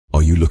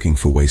you looking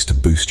for ways to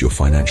boost your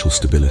financial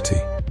stability?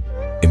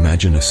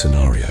 Imagine a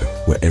scenario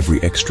where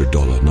every extra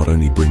dollar not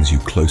only brings you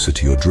closer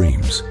to your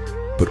dreams,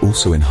 but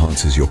also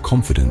enhances your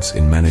confidence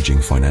in managing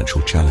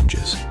financial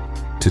challenges.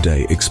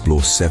 Today,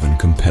 explore 7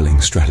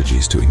 compelling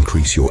strategies to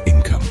increase your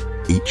income,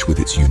 each with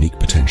its unique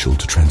potential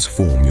to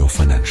transform your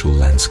financial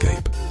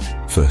landscape.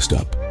 First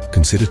up,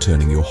 consider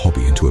turning your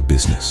hobby into a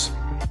business.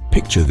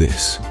 Picture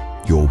this: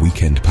 your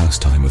weekend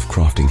pastime of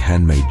crafting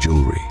handmade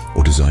jewelry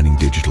or designing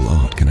digital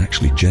art can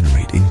actually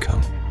generate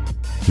income.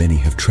 Many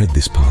have tread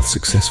this path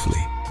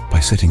successfully by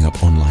setting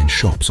up online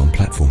shops on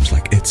platforms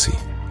like Etsy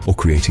or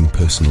creating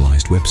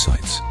personalized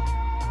websites.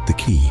 The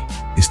key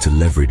is to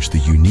leverage the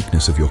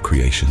uniqueness of your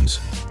creations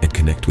and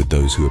connect with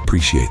those who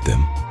appreciate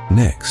them.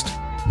 Next,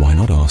 why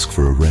not ask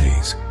for a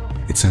raise?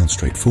 It sounds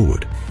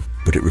straightforward,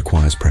 but it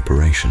requires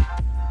preparation.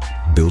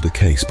 Build a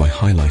case by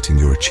highlighting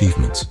your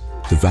achievements,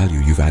 the value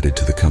you've added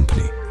to the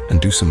company, and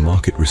do some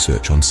market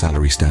research on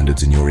salary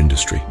standards in your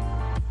industry.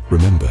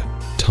 Remember,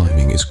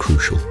 timing is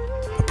crucial.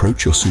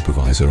 Approach your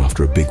supervisor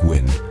after a big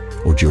win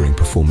or during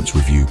performance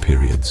review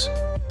periods.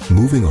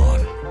 Moving on,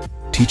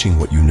 teaching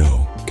what you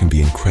know can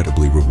be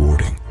incredibly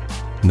rewarding,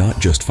 not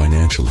just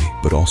financially,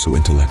 but also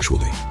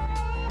intellectually.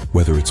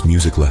 Whether it's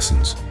music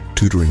lessons,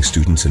 tutoring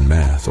students in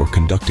math, or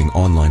conducting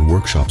online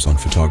workshops on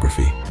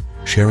photography,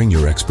 sharing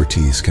your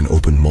expertise can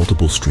open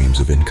multiple streams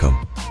of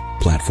income.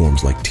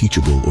 Platforms like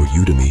Teachable or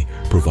Udemy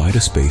provide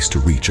a space to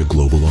reach a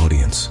global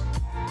audience.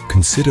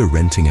 Consider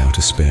renting out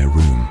a spare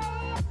room.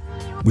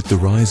 With the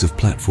rise of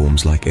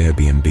platforms like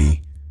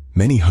Airbnb,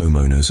 many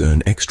homeowners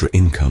earn extra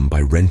income by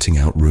renting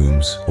out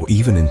rooms or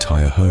even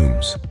entire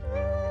homes.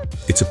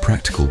 It's a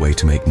practical way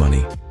to make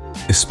money,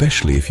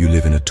 especially if you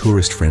live in a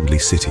tourist-friendly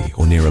city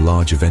or near a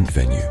large event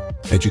venue.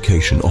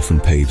 Education often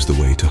paves the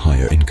way to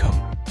higher income.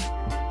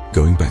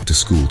 Going back to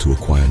school to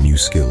acquire new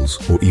skills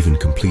or even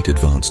complete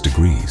advanced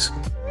degrees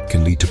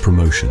can lead to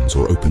promotions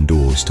or open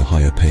doors to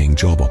higher-paying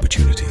job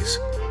opportunities.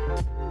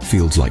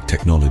 Fields like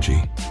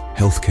technology,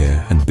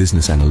 healthcare, and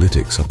business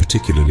analytics are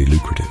particularly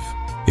lucrative.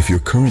 If your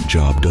current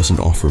job doesn't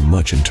offer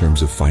much in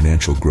terms of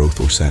financial growth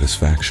or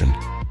satisfaction,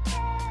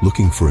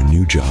 looking for a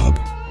new job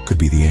could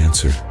be the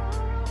answer.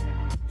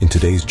 In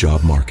today's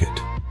job market,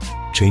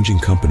 changing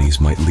companies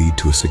might lead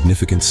to a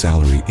significant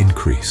salary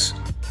increase.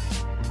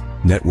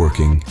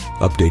 Networking,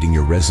 updating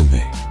your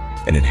resume,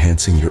 and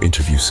enhancing your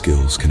interview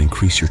skills can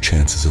increase your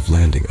chances of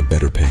landing a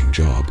better-paying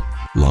job.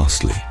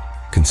 Lastly,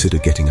 consider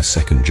getting a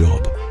second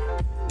job.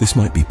 This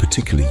might be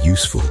particularly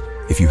useful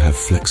if you have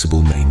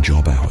flexible main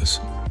job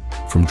hours.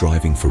 From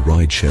driving for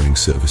ride-sharing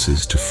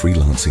services to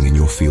freelancing in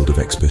your field of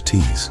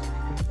expertise,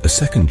 a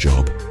second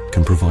job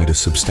can provide a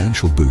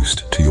substantial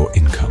boost to your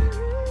income.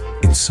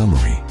 In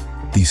summary,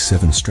 these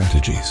 7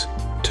 strategies,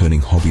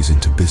 turning hobbies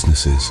into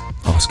businesses,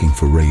 asking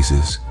for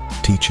raises,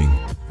 teaching,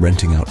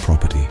 renting out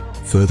property,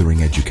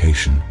 furthering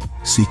education,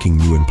 seeking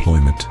new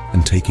employment,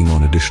 and taking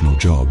on additional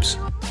jobs,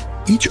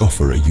 each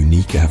offer a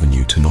unique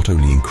avenue to not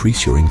only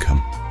increase your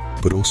income,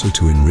 but also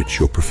to enrich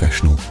your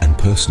professional and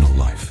personal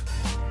life.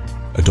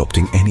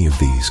 Adopting any of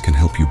these can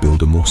help you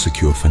build a more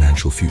secure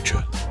financial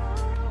future.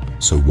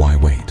 So why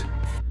wait?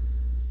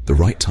 The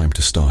right time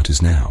to start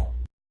is now.